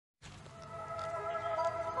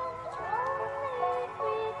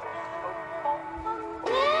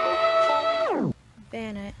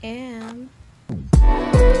And I am.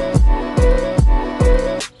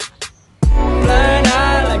 Flying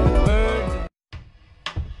high like a bird.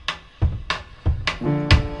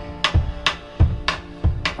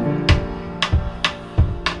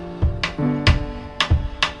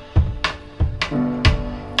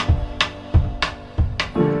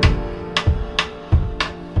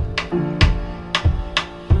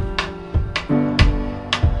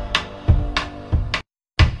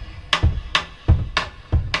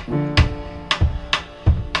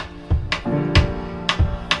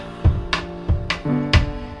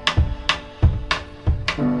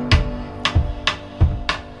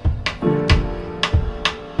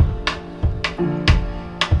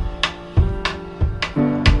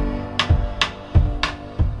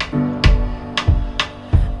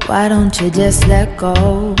 Why don't you just let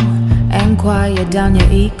go and quiet down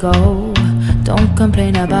your ego? Don't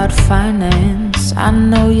complain about finance. I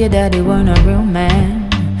know your daddy weren't a real man.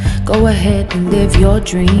 Go ahead and live your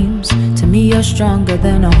dreams. To me you're stronger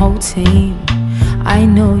than a whole team. I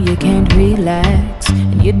know you can't relax,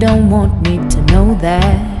 and you don't want me to know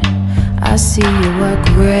that. I see you work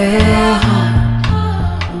real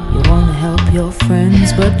hard. You wanna help your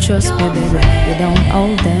friends, but trust me baby, you don't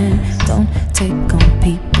owe them. Don't take on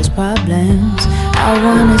people's problems. I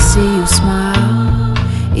wanna see you smile,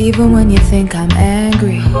 even when you think I'm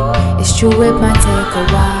angry. It's true it might take a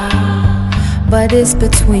while, but it's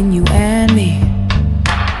between you and me.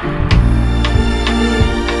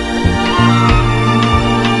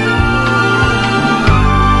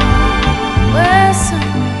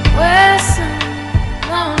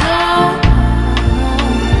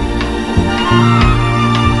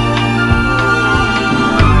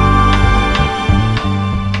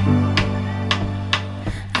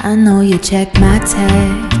 I know you check my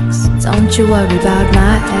texts. Don't you worry about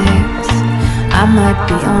my ex. I might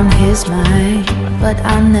be on his mind, but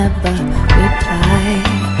I never reply.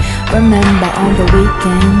 Remember on the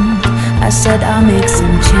weekend I said I'll make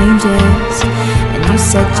some changes, and you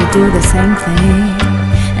said you'd do the same thing.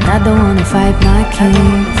 And I don't wanna fight my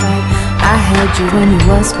king. I held you when you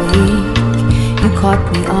was weak. You caught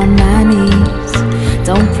me on my knees.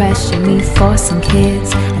 Don't pressure me for some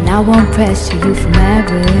kids, and I won't pressure you for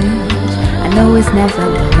marriage. I know it's never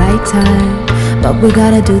the right time, but we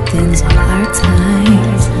gotta do things on our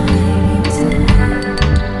time.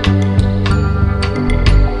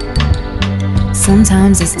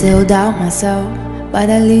 Sometimes I still doubt myself, but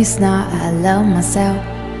at least now I love myself.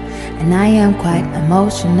 And I am quite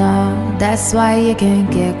emotional, that's why you can't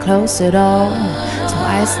get close at all. So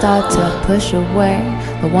I start to push away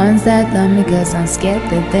the ones that love me, cause I'm scared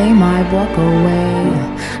that they might walk away.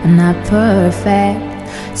 I'm not perfect,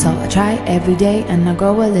 so I try every day and I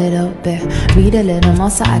grow a little bit. Read a little more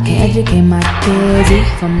so I can educate my kids. Eat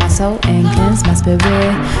from my soul and cleanse my spirit.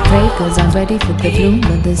 Pray cause I'm ready for the bloom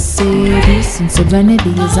of the city. Peace and serenity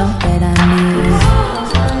is all that I need.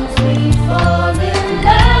 Sometimes we fall in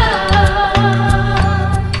love.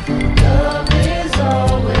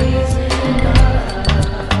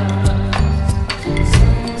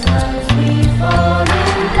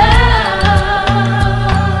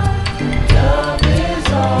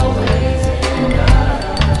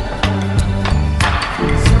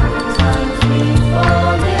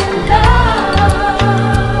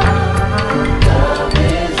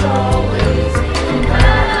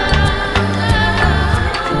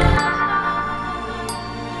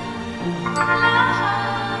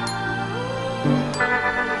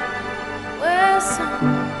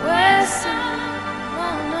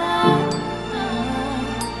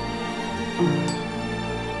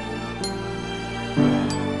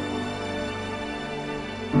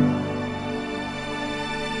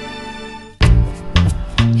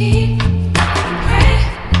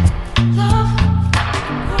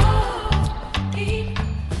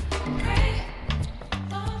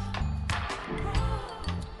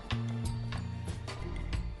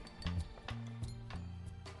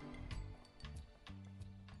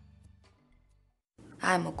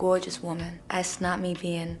 I'm a gorgeous woman. That's not me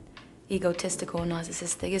being egotistical or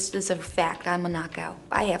narcissistic. It's just a fact. I'm a knockout.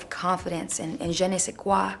 I have confidence and je ne sais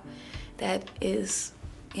quoi that is,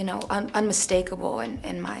 you know, unmistakable.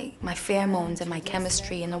 And my pheromones and my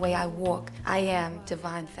chemistry and the way I walk, I am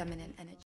divine feminine.